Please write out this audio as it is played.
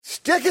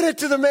Sticking it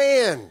to the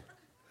man.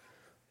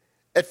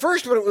 At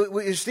first,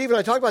 when Steve and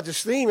I talked about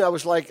this theme, I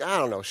was like, I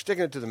don't know,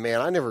 sticking it to the man.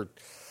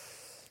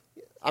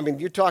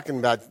 You're talking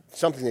about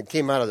something that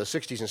came out of the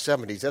 60s and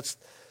 70s.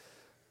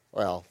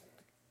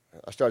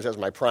 I started as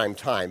my prime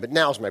time, but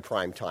now's my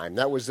prime time.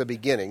 That was the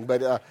beginning.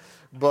 But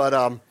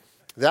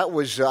that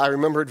was, I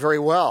remember it very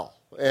well.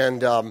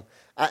 And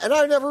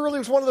I never really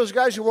was one of those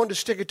guys who wanted to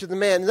stick it to the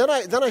man. And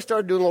then I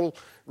started doing a little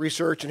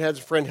research and had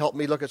a friend help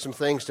me look at some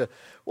things what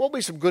will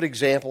be some good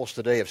examples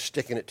today of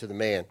sticking it to the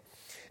man.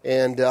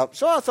 And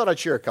so I thought I'd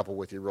share a couple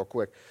with you real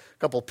quick. A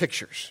couple of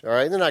pictures, all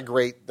right? They're not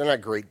great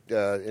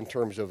in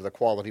terms of the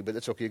quality, but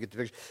it's okay. You get the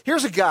picture.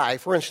 Here's a guy,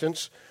 for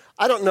instance.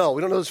 I don't know.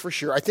 We don't know this for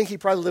sure. I think he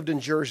probably lived in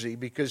Jersey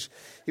because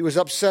he was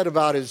upset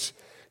about his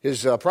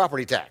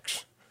property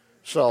tax.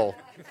 So,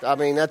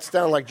 that's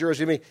down like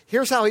Jersey.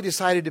 Here's how he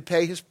decided to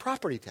pay his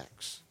property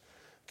tax.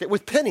 Okay,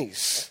 with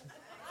pennies.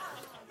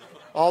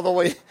 All the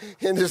way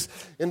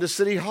into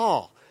City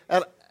Hall.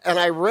 And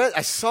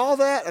I saw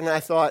that and I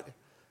thought,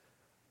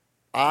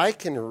 I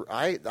can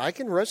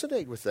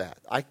resonate with that.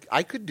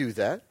 I could do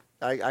that.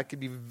 I could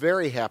be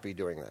very happy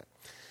doing that.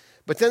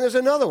 But then there's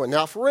another one.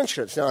 Now, for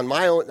instance, on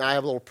my own, I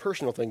have a little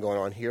personal thing going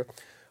on here.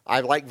 I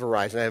like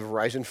Verizon. I have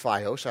Verizon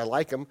Fios. I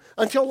like them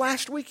until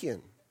last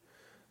weekend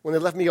when they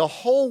left me a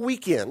whole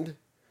weekend,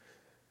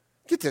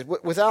 get this,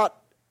 without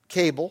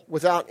cable,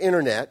 without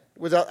internet,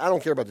 I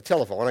don't care about the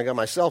telephone. I got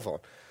my cell phone.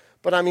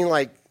 But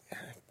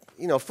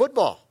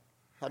football.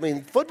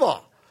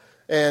 Football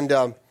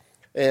and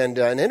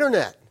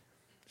internet.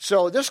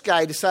 So this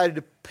guy decided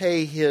to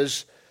pay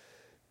his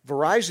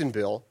Verizon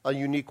bill a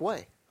unique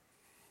way,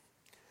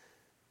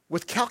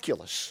 with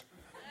calculus.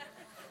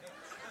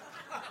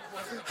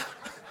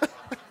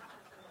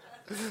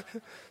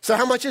 So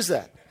how much is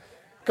that?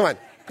 Come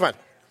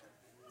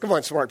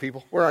on, smart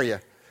people. Where are you?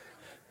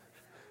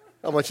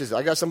 How much is it?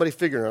 I got somebody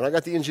figuring it. I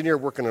got the engineer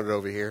working on it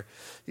over here.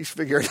 He's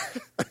figuring.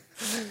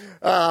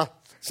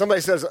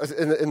 Somebody says,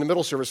 in the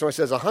middle service, somebody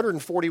says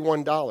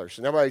 $141.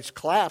 And everybody's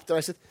clapped. And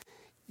I said,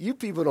 you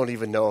people don't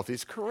even know if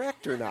it's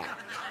correct or not.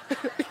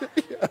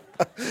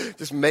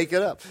 Just make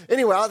it up.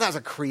 Anyway, that was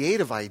a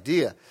creative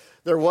idea.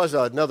 There was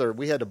another,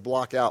 we had to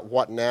block out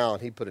what now,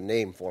 and he put a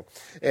name for him.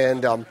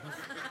 And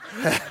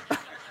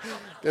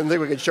didn't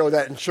think we could show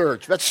that in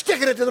church. That's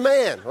sticking it to the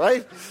man,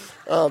 right?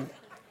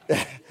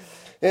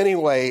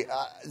 Anyway,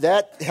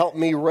 that helped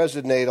me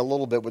resonate a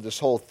little bit with this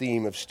whole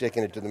theme of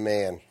sticking it to the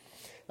man.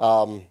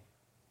 The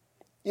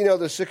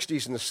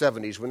 60s and the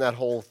 70s, when that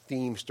whole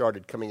theme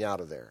started coming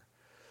out of there.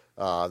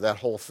 That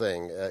whole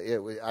thing.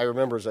 I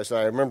remember, as I said,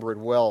 I remember it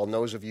well. And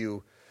those of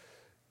you,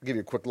 I'll give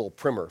you a quick little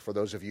primer for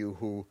those of you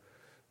who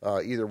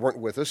either weren't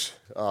with us,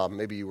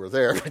 maybe you were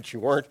there, but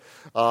you weren't,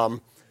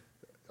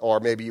 or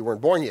maybe you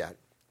weren't born yet.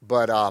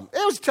 But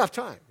it was a tough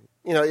time.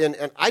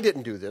 And I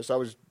didn't do this. I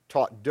was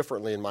taught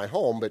differently in my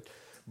home,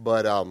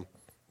 but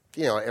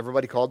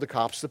everybody called the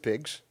cops the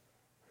pigs.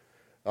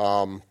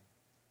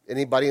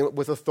 Anybody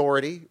with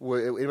authority,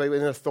 anybody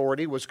with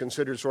authority was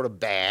considered sort of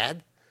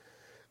bad.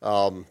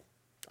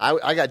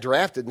 I got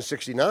drafted in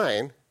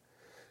 '69,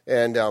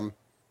 and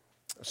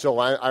so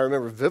I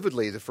remember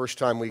vividly the first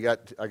time I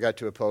got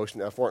to a post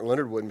in Fort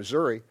Leonard Wood,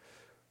 Missouri,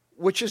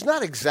 which is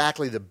not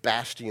exactly the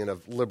bastion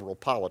of liberal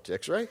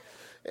politics, right?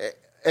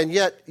 And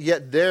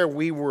yet there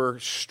we were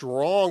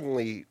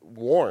strongly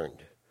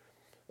warned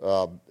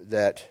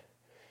that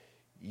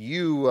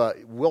you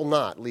will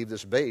not leave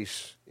this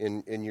base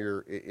in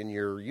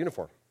your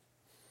uniform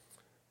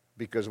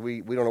because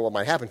we don't know what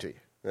might happen to you.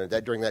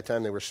 During that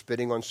time, they were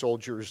spitting on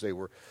soldiers. They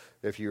were,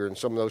 if you're in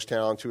some of those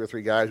towns, 2 or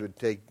 3 guys would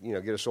get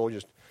a soldier,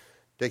 just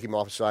take him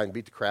off the side and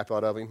beat the crap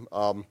out of him.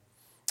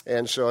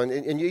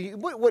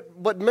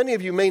 What many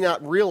of you may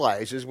not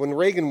realize is when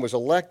Reagan was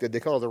elected, they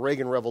call it the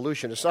Reagan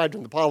Revolution. Aside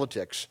from the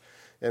politics,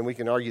 and we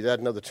can argue that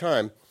another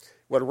time,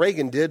 what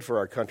Reagan did for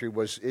our country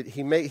was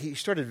he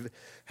started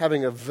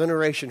having a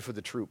veneration for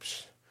the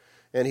troops,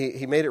 and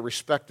he made it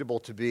respectable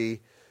to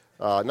be.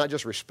 Not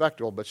just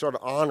respectable, but sort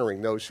of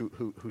honoring those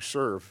who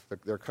serve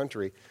their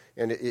country.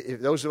 And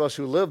those of us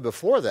who lived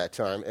before that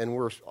time and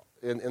were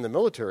in the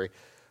military, it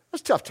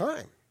was a tough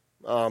time.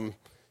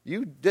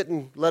 You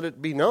didn't let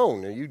it be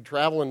known. You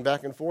traveling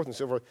back and forth and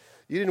so forth.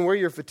 You didn't wear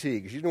your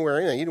fatigues. You didn't wear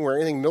anything. You didn't wear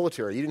anything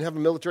military. You didn't have a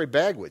military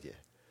bag with you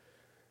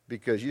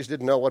because you just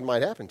didn't know what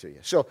might happen to you.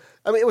 So,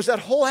 it was that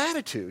whole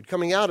attitude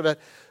coming out of it,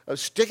 of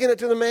sticking it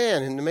to the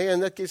man, and the man in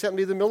that case happened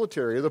to be the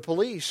military or the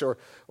police or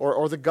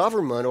the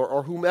government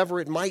or whomever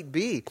it might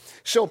be.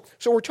 So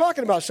we're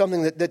talking about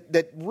something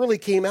that really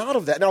came out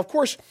of that. Now, of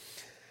course,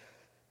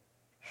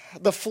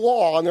 the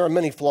flaw, and there are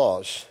many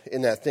flaws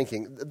in that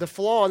thinking, the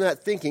flaw in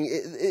that thinking,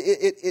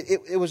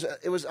 it was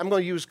I'm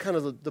going to use kind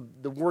of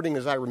the wording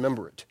as I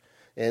remember it.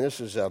 And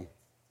this is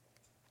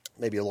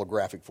maybe a little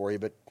graphic for you,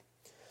 but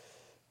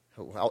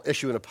I'll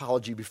issue an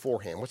apology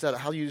beforehand. What's that?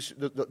 How do you use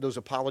those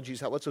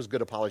apologies? What's those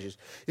good apologies?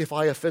 If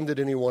I offended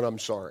anyone, I'm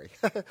sorry.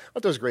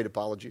 Aren't those great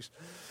apologies?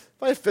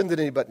 If I offended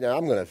anybody, now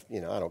I'm going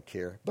to, I don't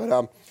care.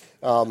 But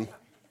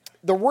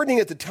the wording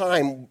at the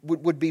time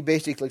would be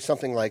basically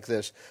something like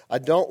this: I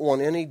don't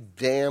want any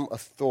damn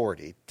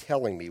authority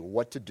telling me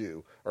what to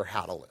do or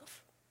how to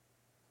live.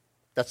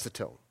 That's the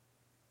tone.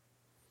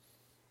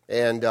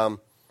 And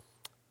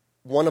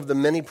one of the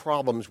many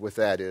problems with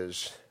that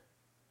is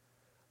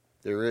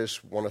there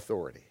is one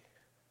authority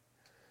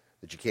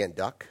that you can't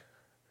duck,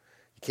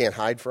 you can't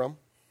hide from,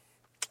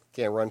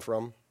 can't run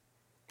from,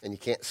 and you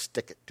can't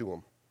stick it to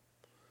him.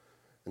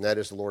 And that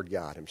is the Lord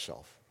God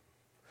himself.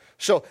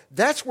 So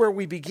that's where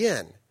we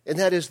begin, and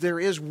that is there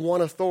is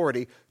one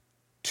authority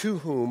to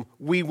whom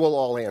we will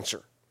all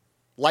answer,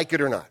 like it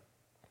or not.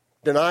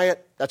 Deny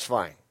it, that's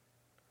fine.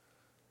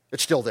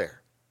 It's still there.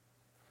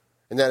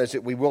 And that is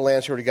that we will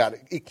answer to God.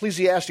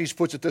 Ecclesiastes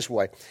puts it this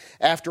way: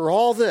 after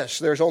all this,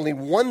 there's only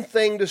one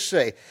thing to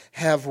say: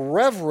 have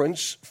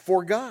reverence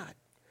for God.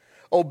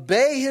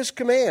 Obey his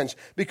commands,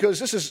 because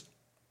this is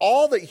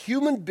all that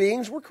human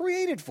beings were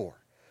created for.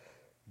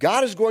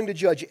 God is going to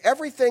judge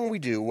everything we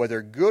do,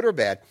 whether good or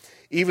bad,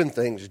 even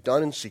things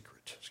done in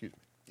secret.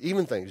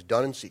 Even things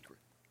done in secret.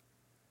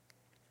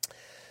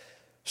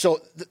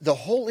 So the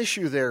whole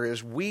issue there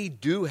is we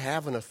do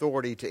have an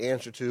authority to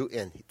answer to,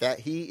 and that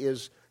he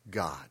is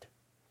God.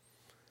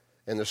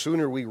 And the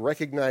sooner we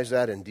recognize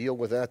that and deal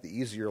with that, the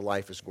easier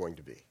life is going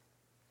to be.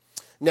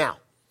 Now,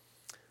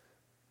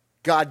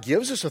 God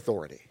gives us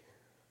authority,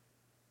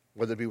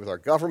 whether it be with our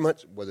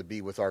government, whether it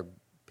be with our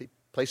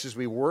places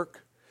we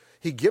work.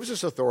 He gives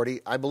us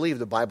authority. I believe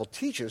the Bible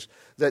teaches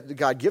that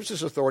God gives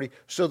us authority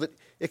so that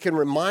it can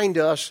remind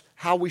us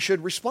how we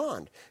should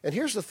respond. And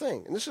here's the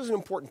thing, and this is an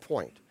important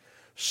point.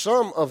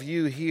 Some of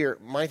you here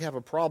might have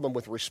a problem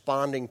with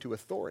responding to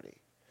authority.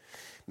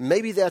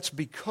 Maybe that's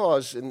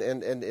because,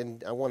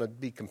 and I want to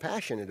be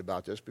compassionate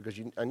about this because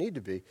I need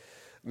to be.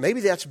 Maybe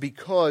that's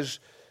because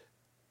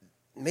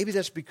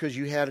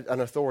you had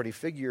an authority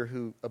figure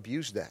who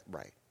abused that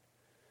right.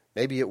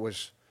 Maybe it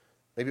was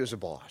a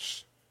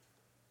boss.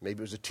 Maybe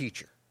it was a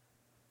teacher.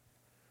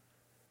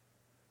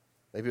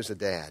 Maybe it was a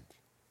dad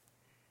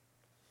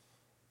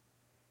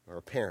or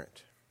a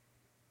parent.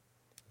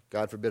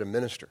 God forbid, a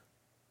minister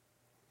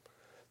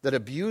that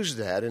abused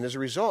that, and as a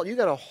result, you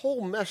got a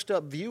whole messed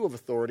up view of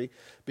authority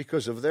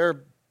because of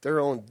their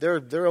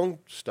own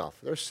stuff,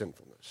 their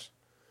sinfulness,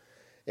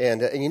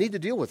 and you need to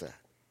deal with that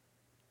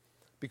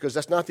because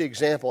that's not the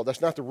example,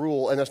 that's not the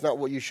rule, and that's not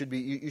what you should be.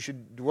 You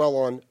should dwell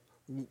on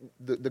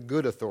the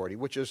good authority,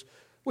 which is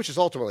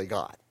ultimately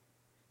God.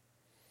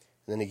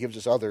 And then he gives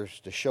us others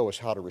to show us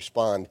how to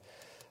respond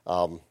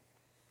along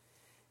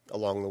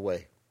the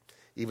way,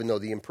 even though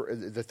the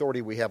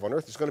authority we have on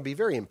earth is going to be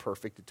very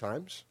imperfect at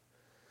times.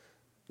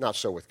 Not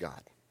so with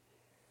God.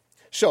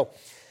 So,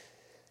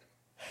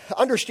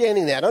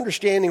 understanding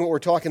what we're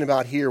talking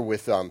about here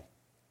with the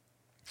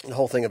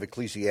whole thing of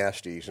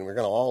Ecclesiastes, and we're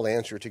going to all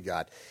answer to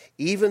God.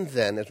 Even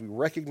then, as we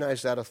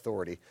recognize that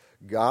authority,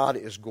 God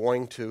is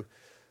going to,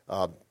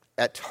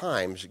 at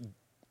times,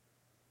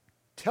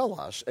 tell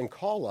us and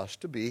call us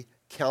to be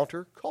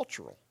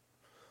countercultural,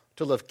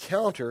 to live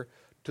counter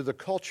to the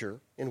culture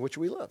in which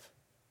we live.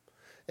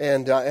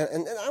 And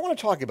I want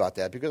to talk about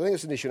that because I think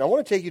it's an issue. And I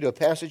want to take you to a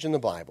passage in the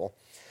Bible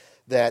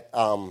that,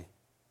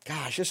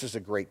 this is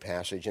a great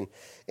passage.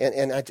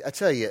 And I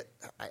tell you,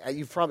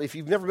 you've probably, if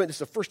you've never been, this is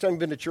the first time you've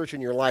been to church in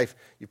your life,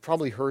 you've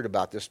probably heard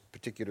about this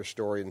particular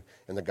story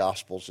in the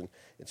Gospels. And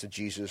it's of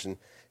Jesus, and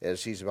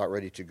as he's about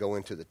ready to go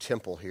into the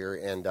temple here.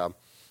 And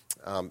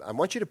I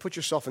want you to put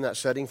yourself in that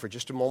setting for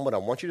just a moment. I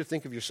want you to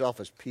think of yourself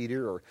as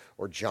Peter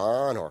or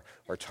John or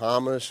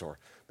Thomas or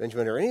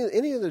Benjamin or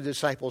any of the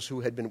disciples who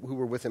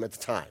were with him at the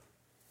time,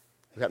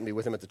 who happened to be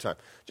with him at the time.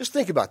 Just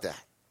think about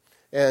that.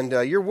 And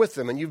you're with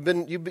them, and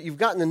you've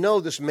gotten to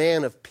know this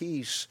man of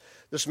peace,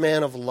 this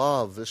man of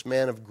love, this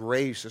man of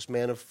grace, this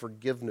man of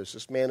forgiveness,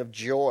 this man of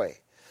joy.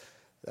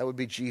 That would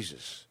be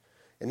Jesus.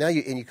 And now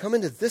you come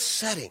into this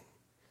setting,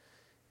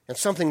 and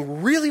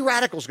something really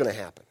radical is going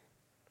to happen.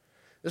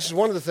 This is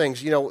one of the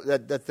things,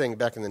 that thing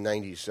back in the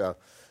 90s,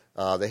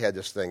 they had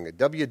this thing,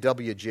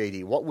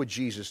 WWJD, what would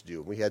Jesus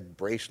do? We had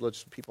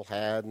bracelets people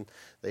had, and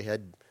they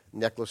had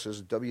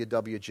necklaces,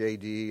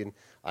 WWJD, and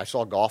I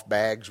saw golf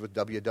bags with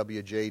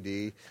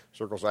WWJD,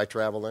 circles I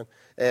travel in,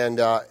 and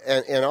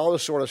all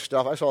this sort of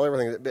stuff. I saw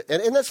everything,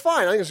 and that's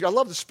fine. I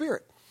love the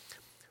Spirit.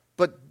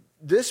 But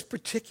this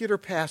particular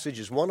passage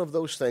is one of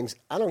those things,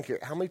 I don't care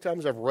how many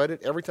times I've read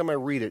it, every time I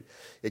read it,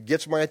 it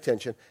gets my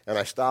attention, and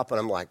I stop and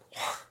I'm like,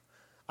 wow,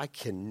 I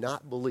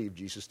cannot believe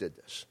Jesus did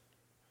this.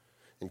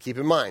 And keep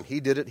in mind, he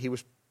did it, he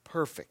was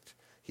perfect.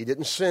 He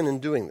didn't sin in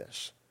doing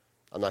this.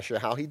 I'm not sure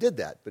how he did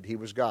that, but he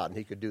was God and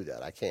he could do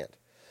that. I can't.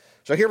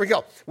 So here we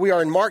go. We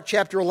are in Mark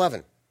chapter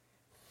 11.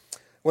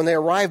 When they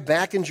arrived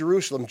back in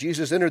Jerusalem,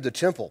 Jesus entered the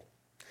temple,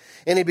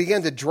 and he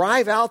began to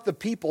drive out the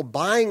people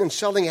buying and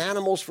selling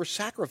animals for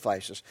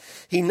sacrifices.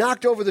 He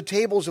knocked over the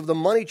tables of the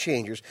money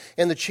changers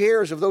and the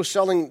chairs of those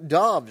selling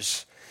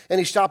doves, and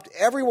he stopped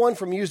everyone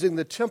from using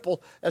the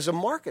temple as a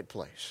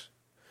marketplace.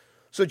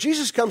 So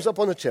Jesus comes up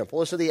on the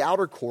temple. It's in the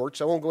outer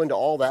courts. I won't go into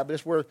all that, but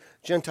it's where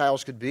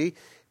Gentiles could be.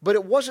 But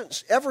it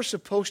wasn't ever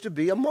supposed to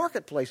be a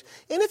marketplace.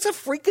 And it's a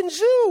freaking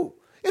zoo.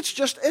 It's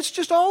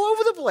just all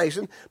over the place.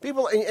 And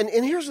people,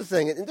 and here's the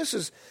thing, and this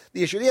is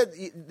the issue.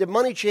 The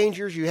money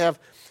changers, you have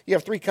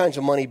three kinds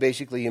of money,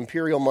 basically.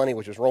 Imperial money,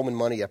 which is Roman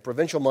money. You have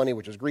provincial money,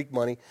 which is Greek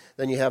money.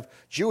 Then you have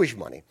Jewish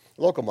money,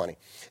 local money.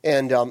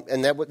 And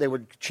that they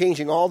were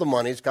changing all the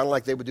money. It's kind of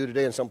like they would do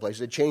today in some places.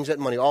 They'd change that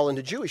money all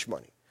into Jewish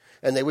money.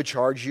 And they would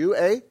charge you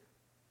a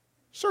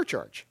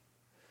surcharge.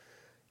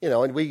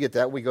 And we get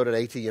that. We go to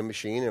an ATM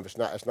machine, and if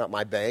it's not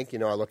my bank,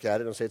 I look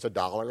at it and say it's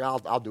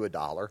 $1. I'll do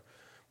 $1.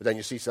 But then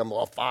you see some,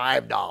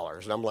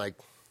 $5. And I'm like,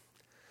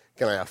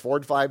 can I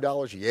afford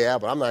 $5? Yeah,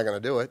 but I'm not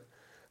going to do it.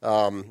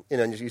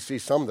 And you see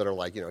some that are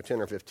like, 10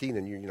 or 15,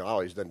 and I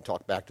always then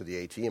talk back to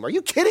the ATM. Are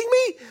you kidding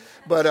me?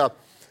 But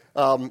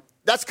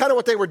that's kind of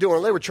what they were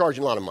doing. They were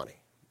charging a lot of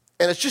money.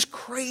 And it's just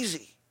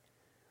crazy.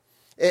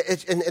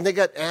 And they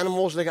got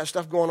animals, they got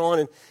stuff going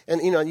on,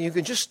 and you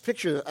can just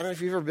picture. I don't know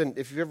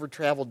if you've ever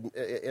traveled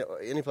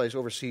any place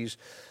overseas.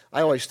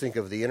 I always think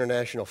of the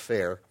International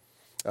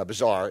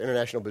Bazaar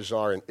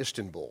in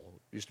Istanbul.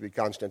 It used to be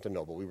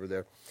Constantinople. We were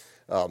there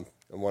on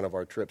one of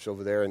our trips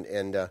over there,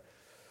 and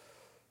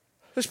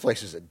this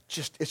place is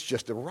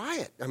just a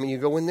riot. I mean, you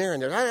go in there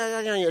and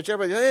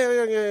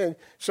everybody,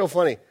 so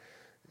funny.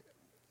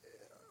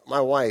 My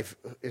wife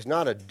is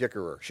not a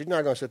dickerer. She's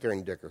not going to sit there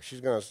and dicker.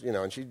 She's going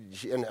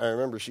to, and I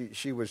remember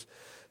she was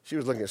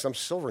looking at some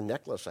silver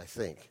necklace, I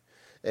think,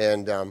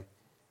 and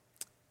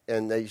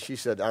she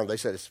said, they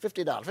said it's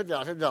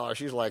 $50.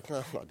 She's like, no,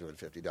 I'm not doing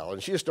 $50,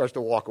 and she just starts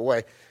to walk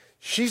away.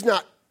 She's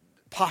not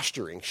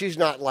posturing. She's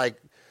not like,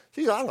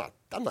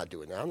 I'm not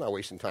doing that. I'm not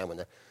wasting time on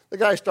that. The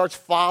guy starts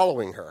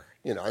following her,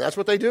 and that's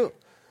what they do.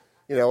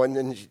 And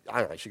then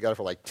I don't know, she got it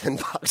for like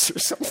 $10 or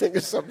something,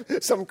 or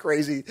some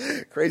crazy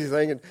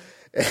thing, and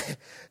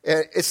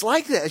it's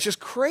like that. It's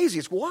just crazy.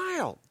 It's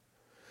wild.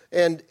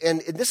 And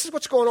this is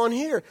what's going on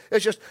here.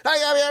 It's just,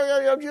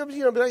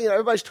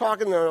 everybody's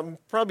talking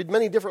probably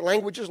many different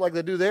languages like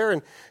they do there,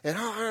 and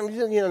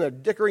they're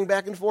dickering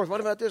back and forth.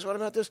 What about this? What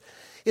about this?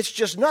 It's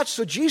just nuts.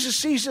 So Jesus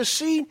sees this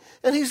scene,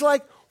 and he's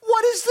like,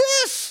 what is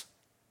this?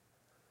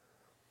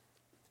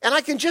 And I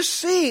can just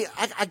see,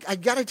 I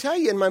got to tell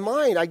you, in my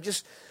mind,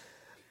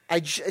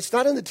 it's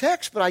not in the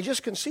text, but I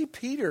just can see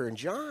Peter and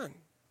John.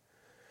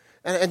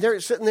 And they're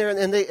sitting there,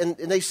 and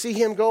they see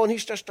him go, and he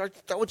just starts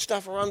throwing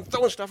stuff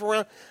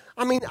around.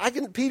 I mean,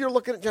 Peter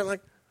looking at John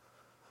like,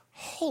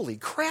 holy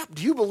crap,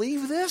 do you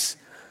believe this?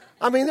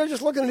 I mean, they're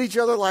just looking at each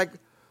other like,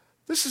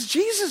 this is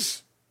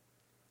Jesus.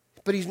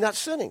 But he's not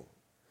sinning.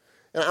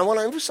 And I want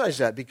to emphasize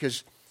that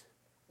because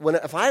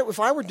if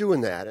I were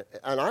doing that,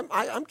 and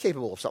I'm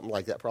capable of something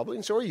like that probably,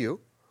 and so are you,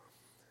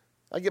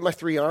 I get my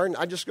 3-iron,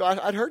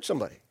 I'd hurt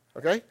somebody,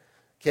 okay?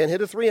 Can't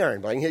hit a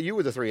 3-iron, but I can hit you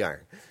with a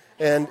 3-iron.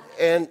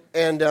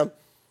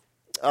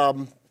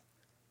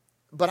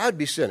 But I'd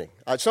be sinning.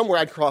 Somewhere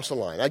I'd cross the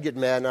line. I'd get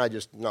mad and I'd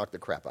just knock the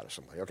crap out of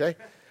somebody, okay?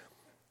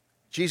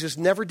 Jesus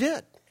never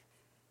did.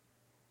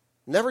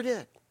 Never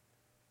did.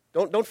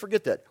 Don't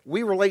forget that.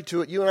 We relate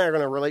to it. You and I are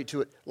going to relate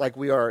to it like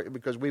we are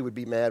because we would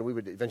be mad. We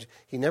would eventually.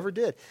 He never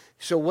did.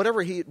 So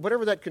whatever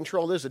that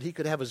control is that he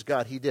could have as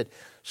God, he did.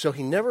 So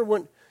he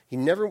never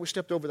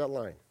stepped over that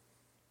line.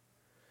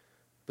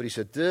 But he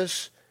said,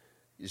 this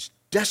is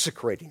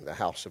desecrating the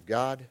house of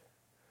God,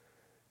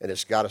 and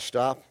it's got to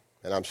stop,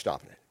 and I'm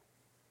stopping it.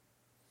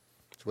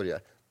 That's what he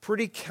had.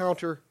 Pretty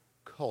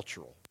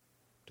counter-cultural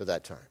to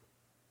that time.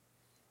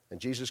 And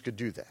Jesus could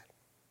do that.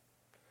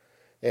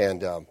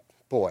 And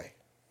boy,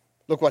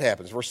 look what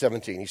happens. Verse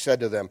 17, he said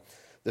to them,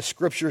 the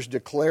scriptures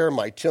declare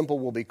my temple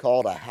will be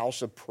called a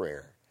house of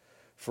prayer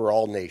for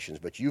all nations,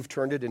 but you've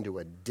turned it into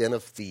a den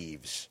of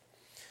thieves.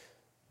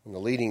 When the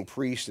leading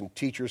priests and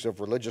teachers of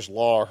religious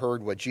law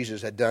heard what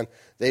Jesus had done,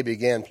 they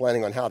began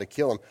planning on how to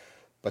kill him.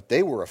 But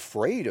they were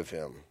afraid of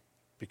him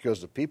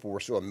because the people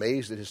were so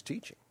amazed at his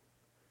teaching.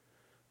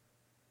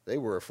 They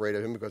were afraid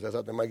of him because they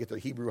thought they might get the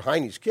Hebrew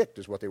heinies kicked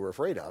is what they were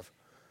afraid of.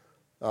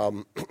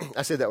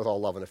 I say that with all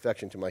love and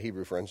affection to my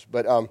Hebrew friends.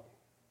 But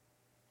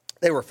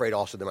they were afraid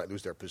also they might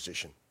lose their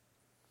position.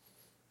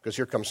 Because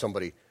here comes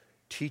somebody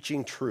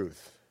teaching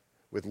truth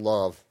with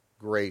love,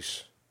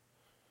 grace.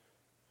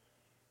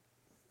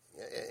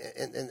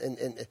 And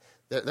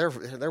they're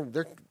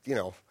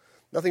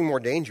nothing more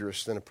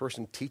dangerous than a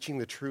person teaching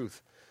the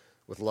truth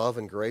with love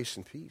and grace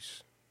and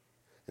peace.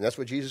 And that's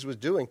what Jesus was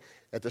doing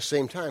at the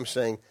same time,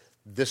 saying,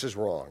 this is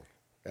wrong,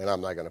 and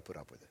I'm not going to put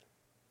up with it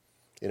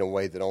in a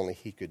way that only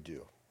he could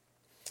do.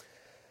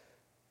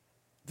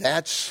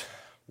 That's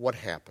what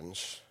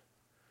happens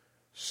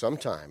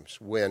sometimes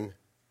when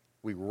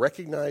we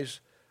recognize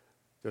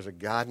there's a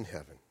God in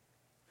heaven,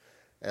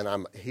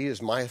 and he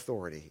is my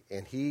authority,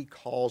 and he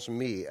calls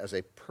me as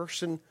a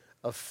person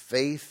of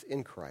faith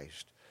in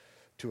Christ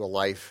to a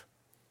life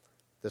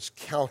that's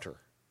counter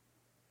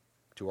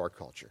to our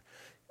culture.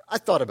 I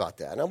thought about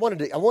that, and I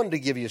wanted to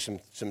give you some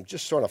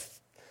just sort of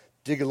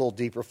dig a little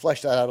deeper,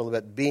 flesh that out a little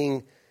bit,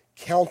 being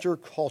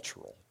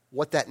countercultural,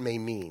 what that may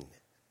mean.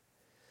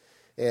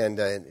 And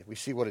we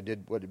see what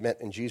it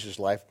meant in Jesus'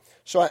 life.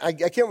 So I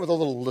came up with a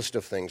little list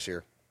of things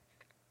here.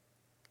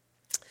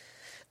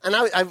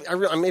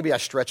 and maybe I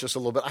stretch this a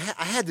little bit.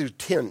 I had to do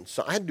 10.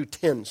 So I had to do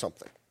 10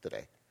 something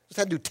today. Just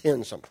had to do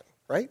 10 something,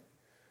 right?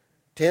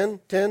 10,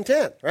 10,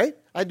 10, right?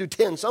 I had to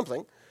do 10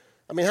 something.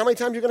 I mean, how many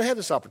times are you going to have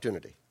this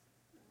opportunity?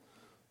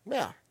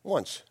 Yeah,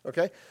 once,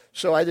 okay?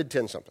 So I did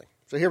 10 something.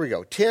 So here we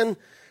go. 10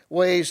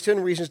 ways,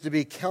 10 reasons to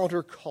be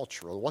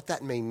countercultural, what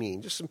that may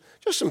mean. Just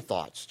some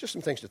thoughts, just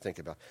some things to think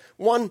about.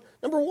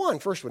 Number one,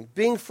 first one,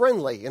 being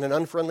friendly in an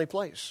unfriendly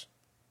place.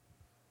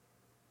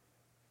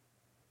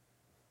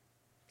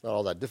 Not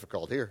all that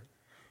difficult here.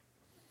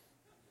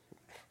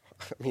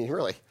 I mean,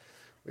 really,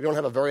 we don't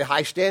have a very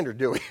high standard,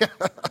 do we?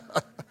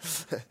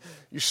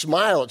 You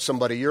smile at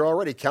somebody, you're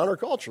already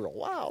countercultural.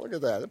 Wow, look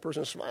at that. That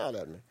person smiled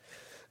at me.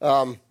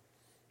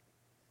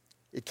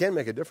 It can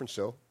make a difference,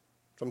 though,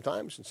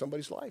 sometimes in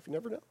somebody's life. You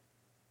never know.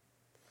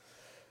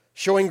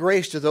 Showing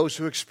grace to those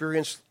who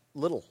experience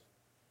little.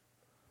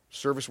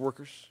 Service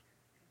workers.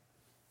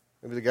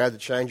 Maybe the guy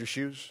that shines your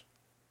shoes.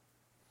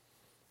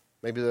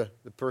 Maybe the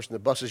person that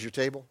busses your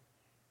table.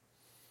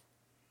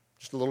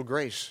 Just a little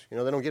grace. You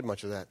know, they don't get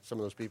much of that, some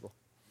of those people.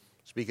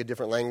 Speak a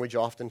different language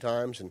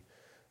oftentimes, and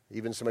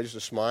even somebody just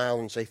to smile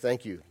and say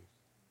thank you.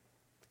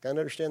 Kind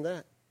of understand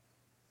that.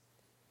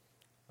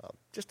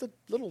 Just a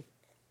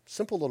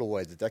simple little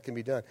way that can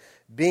be done.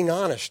 Being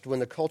honest when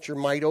the culture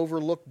might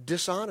overlook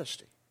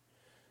dishonesty.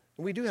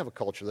 And we do have a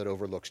culture that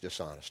overlooks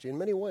dishonesty in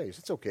many ways.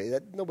 It's okay.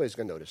 Nobody's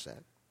going to notice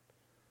that.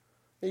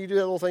 And you do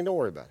that little thing, don't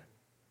worry about it.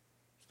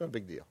 It's not a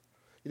big deal.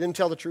 You didn't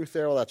tell the truth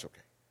there, well, that's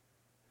okay.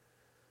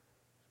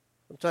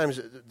 Sometimes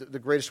the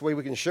greatest way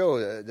we can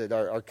show that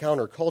our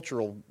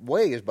countercultural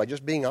way is by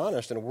just being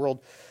honest in a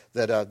world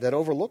that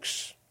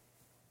overlooks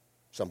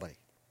somebody.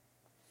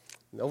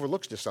 And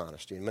overlooks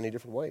dishonesty in many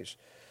different ways.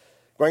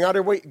 Going out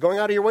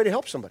of your way to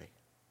help somebody.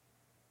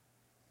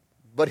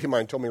 A buddy of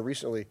mine told me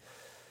recently, he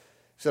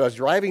said, I was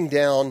driving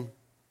down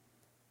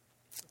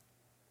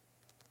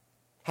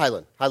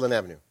Highland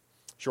Avenue,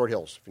 Short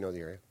Hills, if you know the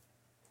area.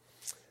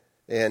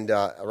 And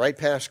right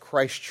past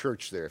Christ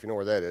Church there, if you know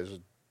where that is, a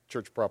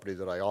church property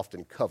that I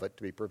often covet,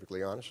 to be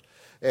perfectly honest.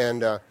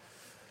 And it's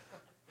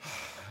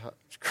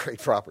a great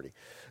property.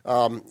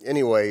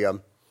 Anyway,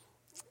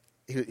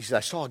 he said,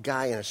 I saw a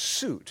guy in a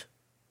suit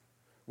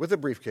with a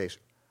briefcase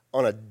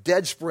on a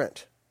dead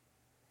sprint,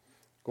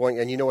 going,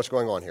 and you know what's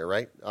going on here,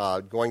 right?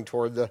 Going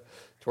toward the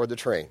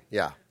train,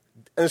 yeah.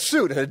 In a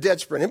suit, in a dead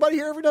sprint. Anybody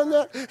here ever done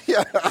that?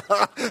 Yeah,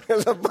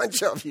 there's a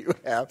bunch of you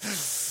have.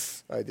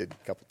 I did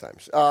a couple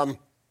times.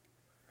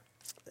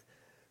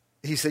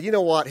 He said, you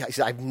know what? He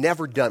said,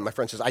 my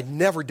friend says, I've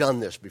never done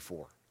this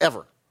before,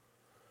 ever.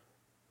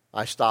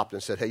 I stopped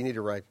and said, hey, you need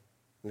a ride?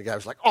 And the guy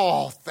was like,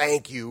 oh,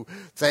 thank you.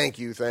 He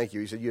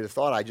said, you'd have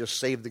thought I just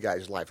saved the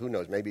guy's life. Who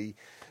knows? Maybe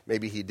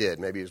he did.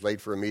 Maybe he was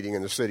late for a meeting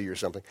in the city or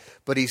something.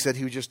 But he said,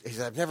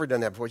 I've never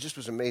done that before. It just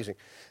was amazing.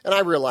 And I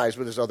realized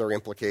with his other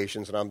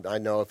implications, and I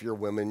know if you're a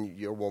woman,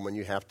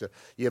 you have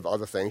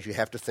other things you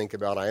have to think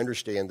about. I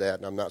understand that,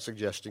 and I'm not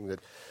suggesting that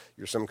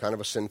you're some kind of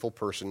a sinful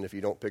person if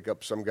you don't pick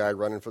up some guy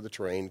running for the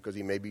train because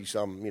he may be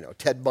some,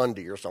 Ted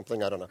Bundy or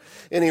something. I don't know.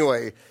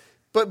 Anyway,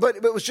 but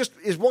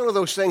it's one of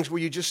those things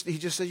where he just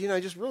said,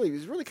 it's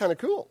really kind of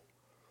cool.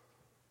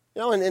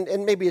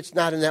 And maybe it's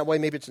not in that way,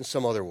 maybe it's in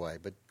some other way,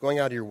 but going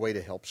out of your way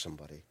to help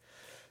somebody.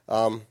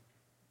 Going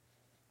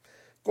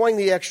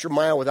the extra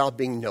mile without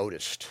being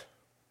noticed.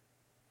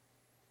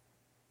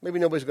 Maybe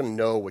nobody's going to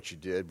know what you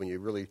did when you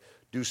really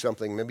do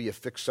something. Maybe you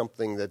fix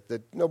something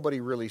that nobody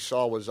really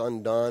saw was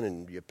undone,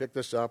 and you pick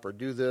this up or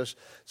do this.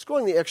 It's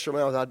going the extra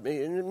mile without,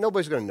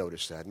 nobody's going to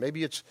notice that.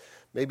 Maybe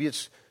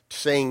it's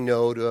saying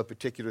no to a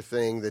particular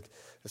thing that's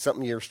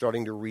something you're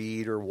starting to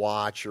read or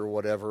watch or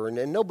whatever,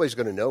 and nobody's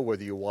going to know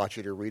whether you watch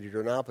it or read it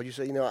or not, but you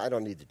say, I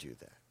don't need to do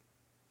that.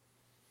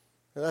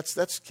 And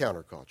that's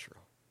countercultural.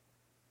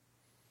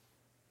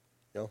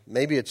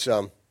 Maybe it's,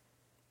 number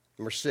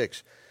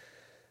 6,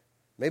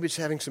 maybe it's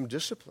having some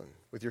discipline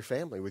with your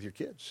family, with your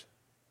kids.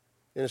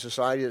 In a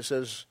society that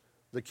says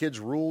the kids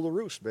rule the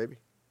roost, baby.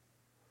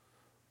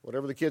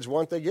 Whatever the kids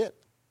want, they get.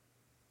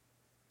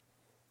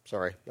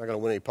 Sorry, not going to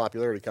win any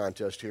popularity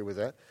contest here with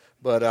that.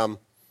 But,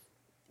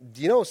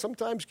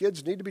 sometimes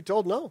kids need to be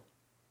told no.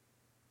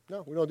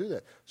 No, we don't do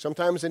that.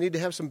 Sometimes they need to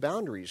have some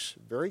boundaries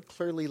very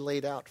clearly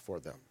laid out for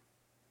them.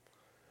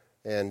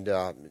 And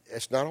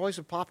it's not always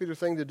a popular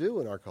thing to do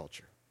in our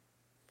culture.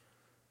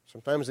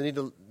 Sometimes they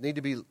need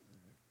to be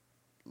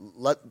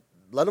let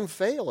them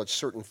fail at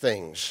certain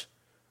things.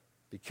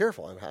 Be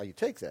careful on how you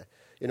take that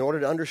in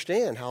order to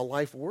understand how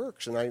life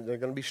works, and they're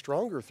going to be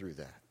stronger through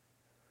that.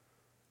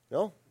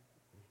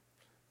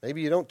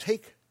 Maybe you don't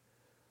take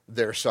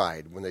their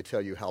side when they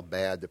tell you how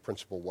bad the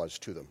principal was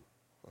to them.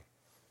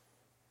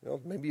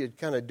 Maybe you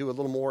kind of do a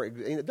little more.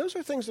 Those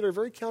are things that are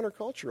very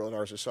countercultural in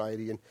our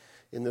society and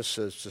in this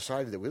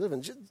society that we live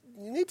in.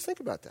 You need to think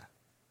about that.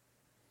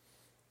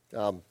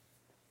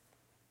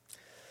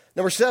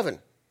 Number 7,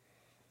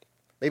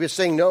 maybe it's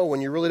saying no when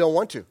you really don't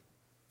want to.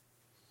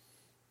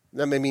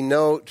 That may mean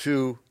no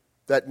to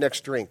that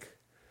next drink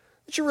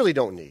that you really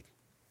don't need.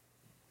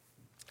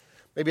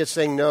 Maybe it's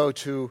saying no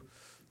to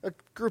a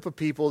group of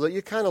people that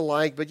you kind of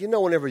like, but you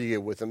know whenever you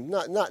get with them,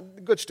 not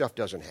good stuff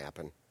doesn't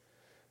happen.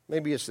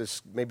 Maybe it's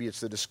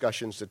the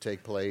discussions that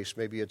take place.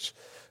 Maybe it's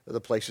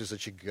the places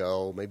that you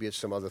go. Maybe it's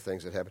some other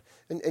things that happen.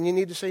 And you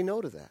need to say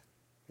no to that.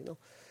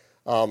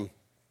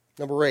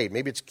 Number 8,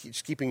 maybe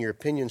it's keeping your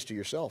opinions to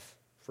yourself.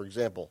 For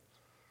example,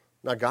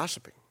 not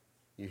gossiping.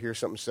 You hear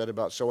something said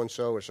about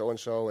so-and-so or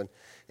so-and-so,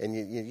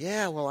 and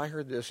yeah, well, I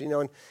heard this,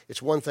 and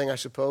it's one thing, I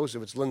suppose,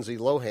 if it's Lindsay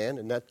Lohan,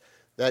 and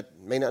that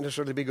may not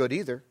necessarily be good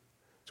either.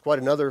 It's quite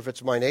another if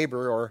it's my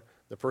neighbor or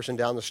the person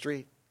down the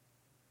street.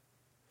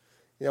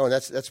 And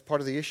that's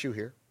part of the issue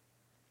here.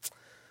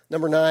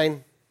 Number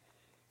 9,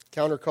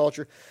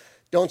 counterculture.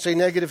 Don't say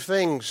negative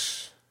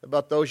things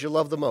about those you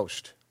love the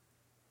most.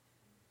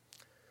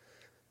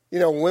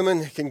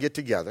 Women can get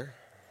together,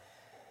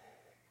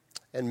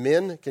 and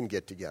men can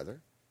get together,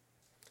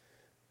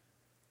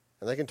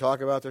 and they can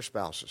talk about their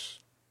spouses.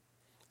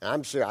 And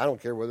I'm serious. I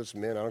don't care whether it's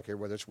men. I don't care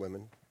whether it's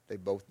women. They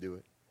both do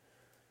it.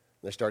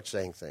 And they start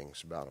saying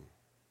things about them.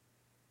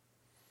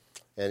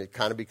 And it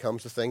kind of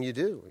becomes the thing you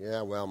do.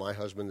 Yeah, well, my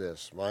husband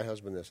this, my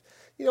husband this.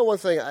 One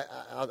thing,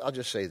 I'll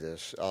just say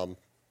this.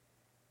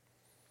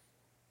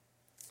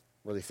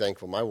 Really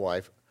thankful. My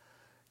wife,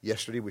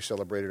 yesterday we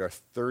celebrated our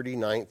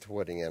 39th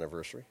wedding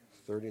anniversary.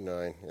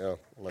 39, yeah,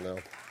 I know.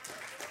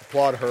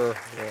 Applaud her.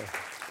 Yeah.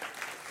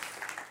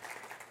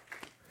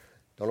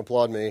 Don't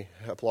applaud me.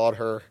 Applaud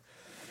her.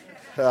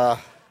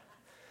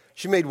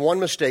 She made one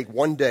mistake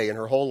one day in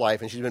her whole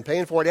life, and she's been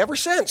paying for it ever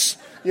since,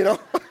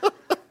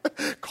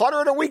 Caught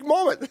her at a weak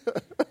moment.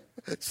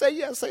 Say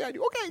yes, say I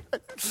do. Okay,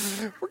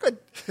 we're good.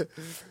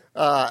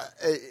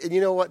 And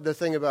you know what? The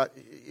thing about,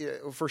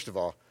 first of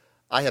all,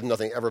 I have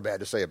nothing ever bad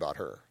to say about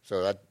her,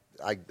 so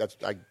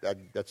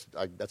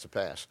that's a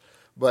pass.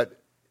 But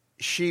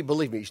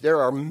believe me,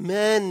 there are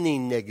many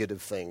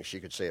negative things she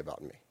could say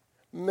about me,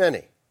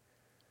 many.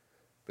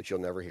 But you'll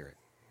never hear it.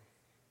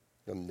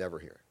 You'll never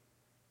hear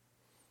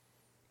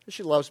it.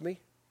 She loves me.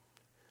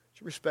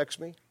 She respects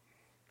me.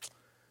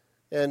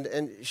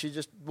 And she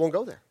just won't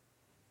go there.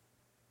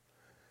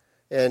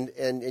 And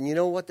you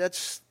know what?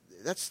 That's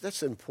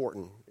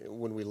important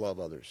when we love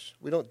others.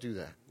 We don't do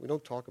that. We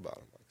don't talk about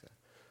them like that.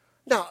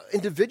 Now,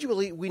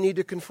 individually, we need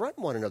to confront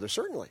one another,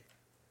 certainly.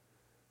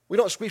 We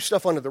don't sweep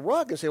stuff under the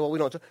rug and say, well, we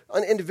don't.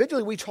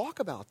 Individually, we talk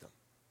about them.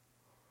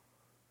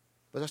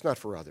 But that's not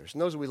for others.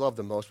 And those that we love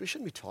the most, we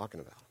shouldn't be talking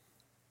about them.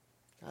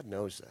 God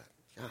knows that.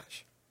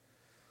 Gosh.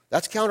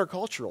 That's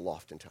countercultural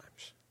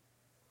oftentimes.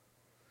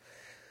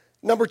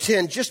 Number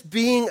 10, just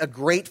being a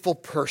grateful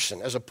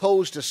person as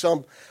opposed to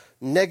some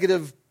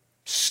negative,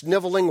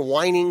 sniveling,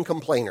 whining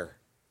complainer.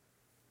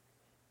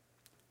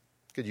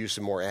 Could use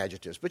some more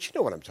adjectives, but you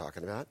know what I'm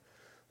talking about.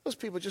 Those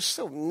people are just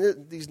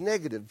these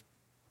negative,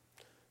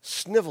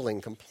 sniveling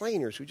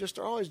complainers who just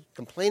are always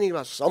complaining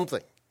about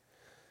something.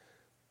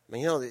 I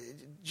mean,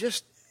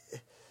 just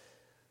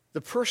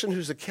the person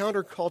who's a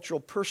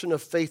countercultural person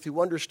of faith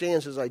who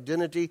understands his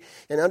identity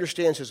and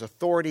understands his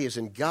authority is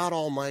in God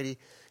Almighty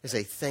is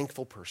a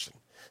thankful person.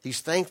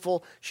 He's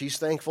thankful, she's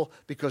thankful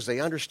because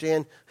they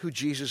understand who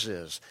Jesus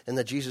is and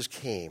that Jesus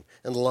came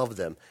and loved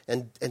them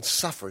and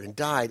suffered and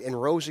died and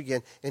rose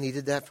again, and he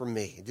did that for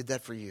me. He did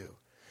that for you.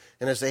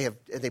 And as they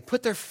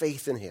put their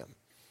faith in him,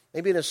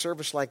 maybe in a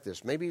service like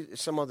this, maybe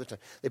some other time,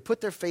 they put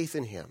their faith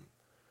in him,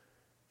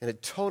 and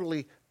it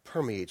totally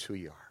permeates who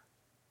you are.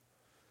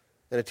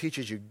 And it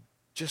teaches you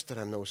just that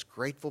I'm the most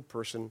grateful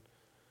person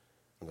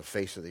on the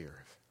face of the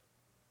earth.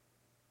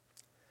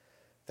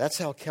 That's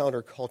how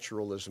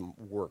counterculturalism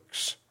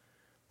works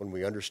when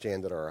we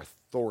understand that our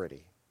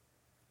authority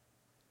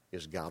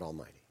is God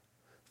Almighty.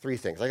 3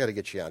 things. I got to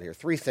get you out here.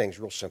 3 things,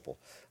 real simple,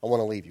 I want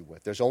to leave you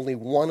with. There's only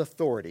one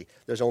authority.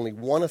 There's only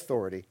one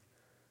authority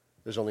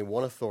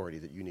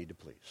that you need to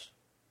please.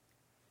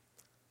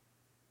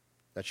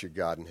 That's your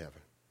God in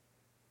heaven.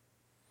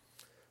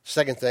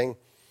 Second thing,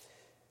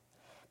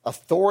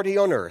 authority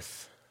on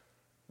earth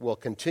will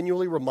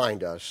continually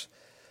remind us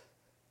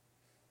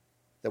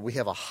that we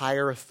have a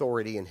higher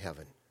authority in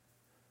heaven.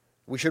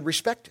 We should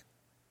respect it.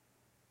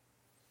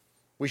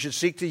 We should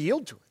seek to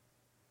yield to it,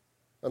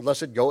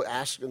 unless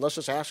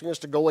it's asking us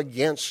to go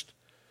against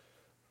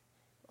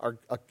our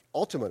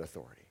ultimate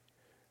authority.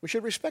 We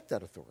should respect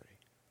that authority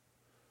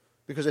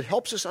because it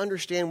helps us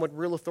understand what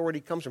real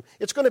authority comes from.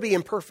 It's going to be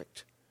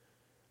imperfect,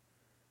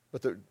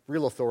 but the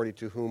real authority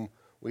to whom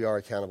we are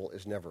accountable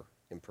is never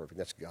imperfect.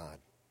 That's God.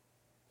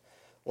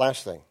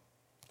 Last thing,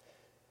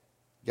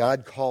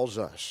 God calls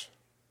us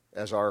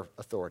as our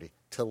authority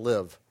to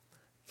live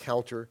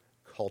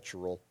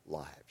countercultural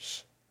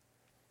lives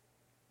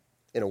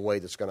in a way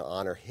that's going to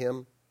honor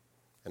him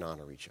and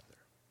honor each other.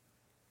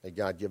 May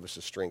God give us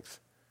the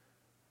strength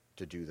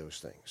to do those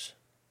things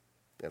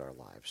in our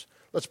lives.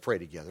 Let's pray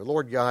together.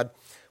 Lord God,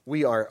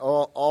 we are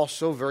all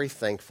so very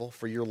thankful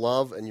for your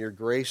love and your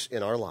grace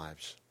in our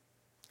lives.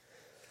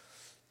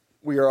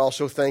 We are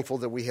also thankful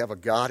that we have a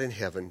God in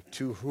heaven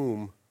to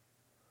whom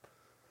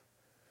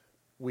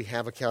we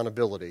have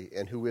accountability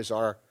and who is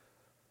our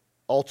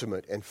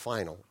ultimate and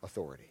final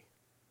authority.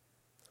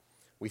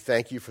 We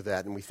thank you for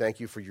that, and we thank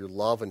you for your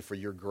love and for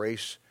your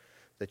grace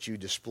that you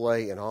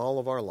display in all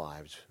of our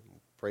lives.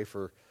 Pray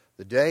for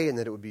the day and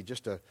that it would be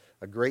just a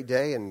great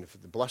day, and for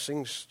the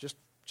blessings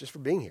just for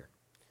being here.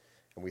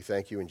 And we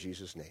thank you in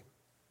Jesus' name.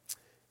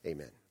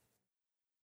 Amen.